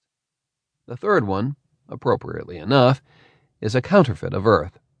The third one, appropriately enough, is a counterfeit of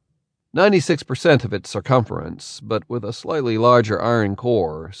Earth. 96% of its circumference, but with a slightly larger iron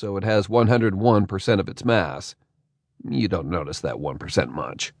core, so it has 101% of its mass. You don't notice that 1%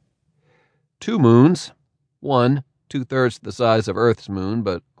 much. 2 moons, one 2/3 the size of Earth's moon,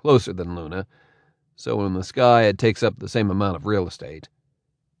 but closer than Luna, so in the sky it takes up the same amount of real estate.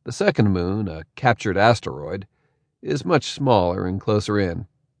 The second moon, a captured asteroid, is much smaller and closer in.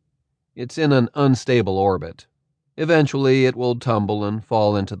 It's in an unstable orbit. Eventually it will tumble and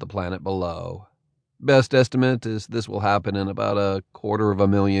fall into the planet below. Best estimate is this will happen in about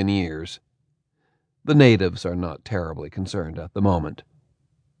 250,000 years. The natives are not terribly concerned at the moment.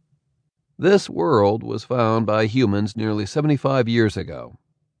 This world was found by humans nearly 75 years ago.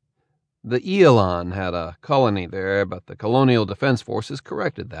 The Eolon had a colony there, but the Colonial Defense Forces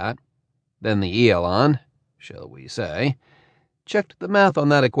corrected that. Then the Eolon, shall we say, checked the math on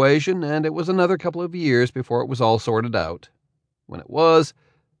that equation, and it was another couple of years before it was all sorted out. When it was,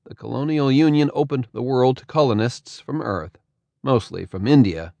 the Colonial Union opened the world to colonists from Earth, mostly from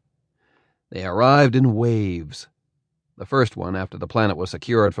India. They arrived in waves. The first one after the planet was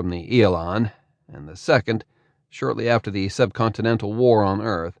secured from the Eolon, and the second shortly after the subcontinental war on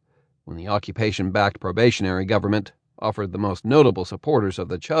Earth, when the occupation-backed probationary government offered the most notable supporters of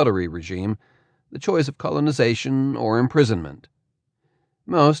the Chowdhury regime the choice of colonization or imprisonment.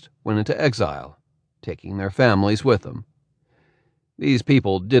 Most went into exile, taking their families with them. These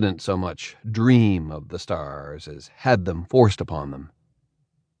people didn't so much dream of the stars as had them forced upon them.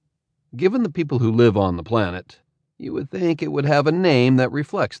 Given the people who live on the planet, you would think it would have a name that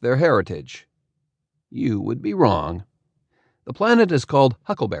reflects their heritage. You would be wrong. The planet is called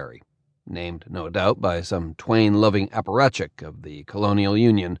Huckleberry, named no doubt by some Twain-loving apparatchik of the Colonial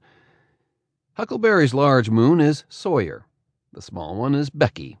Union. Huckleberry's large moon is Sawyer. The small one is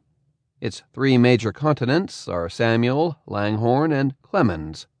Becky. Its 3 major continents are Samuel, Langhorne, and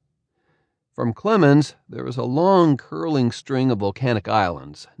Clemens. From Clemens, there is a long curling string of volcanic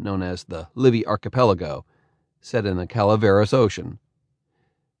islands known as the Livy Archipelago, set in the Calaveras Ocean.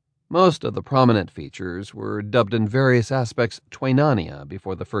 Most of the prominent features were dubbed in various aspects Twainania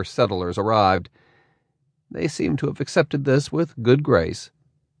before the first settlers arrived. They seem to have accepted this with good grace.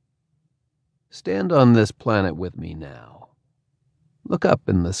 Stand on this planet with me now. Look up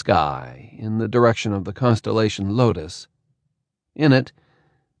in the sky, in the direction of the constellation Lotus. In it,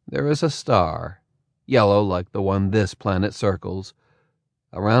 there is a star, yellow like the one this planet circles,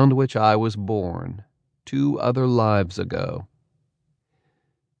 around which I was born 2 other lives ago.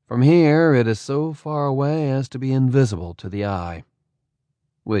 From here it is so far away as to be invisible to the eye,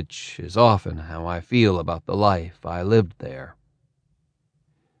 which is often how I feel about the life I lived there.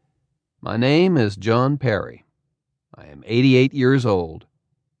 My name is John Perry. I am 88 years old.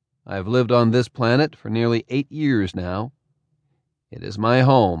 I have lived on this planet for nearly 8 years now. It is my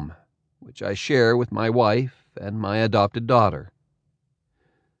home, which I share with my wife and my adopted daughter.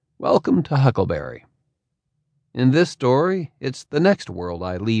 Welcome to Huckleberry. In this story, it's the next world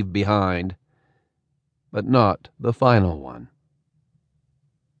I leave behind, but not the final one.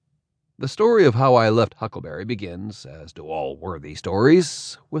 The story of how I left Huckleberry begins, as do all worthy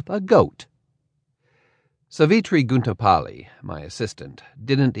stories, with a goat. Savitri Guntapalli, my assistant,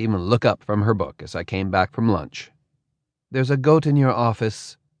 didn't even look up from her book as I came back from lunch. "There's a goat in your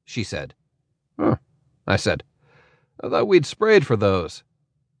office," she said. "Huh," I said. "I thought we'd sprayed for those."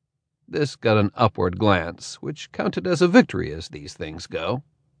 This got an upward glance, which counted as a victory as these things go.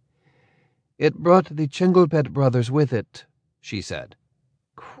 "It brought the Chinglepet brothers with it," she said.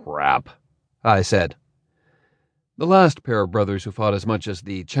 "Crap," I said. The last pair of brothers who fought as much as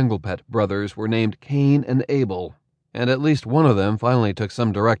the Chinglepet brothers were named Cain and Abel, and at least one of them finally took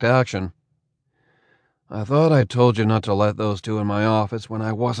some direct action. "I thought I told you not to let those 2 in my office when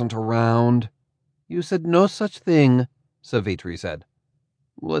I wasn't around." "You said no such thing," Savitri said.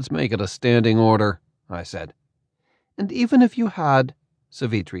 "Let's make it a standing order," I said. "And even if you had,"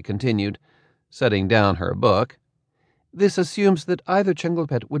 Savitri continued, setting down her book, "this assumes that either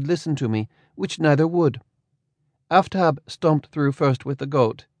Chinglepet would listen to me, which neither would. Aftab stomped through first with the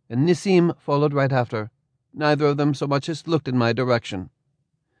goat, and Nissim followed right after. Neither of them so much as looked in my direction."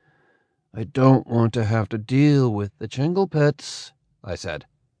 "I don't want to have to deal with the Chinglepets," I said.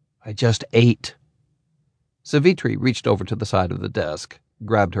 "I just ate." Savitri reached over to the side of the desk,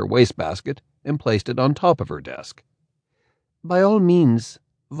 grabbed her wastebasket, and placed it on top of her desk. "By all means,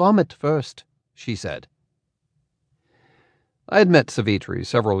 vomit first," she said. I had met Savitri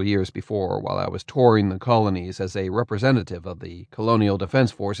several years before while I was touring the colonies as a representative of the Colonial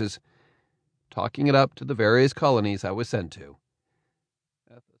Defense Forces, talking it up to the various colonies I was sent to.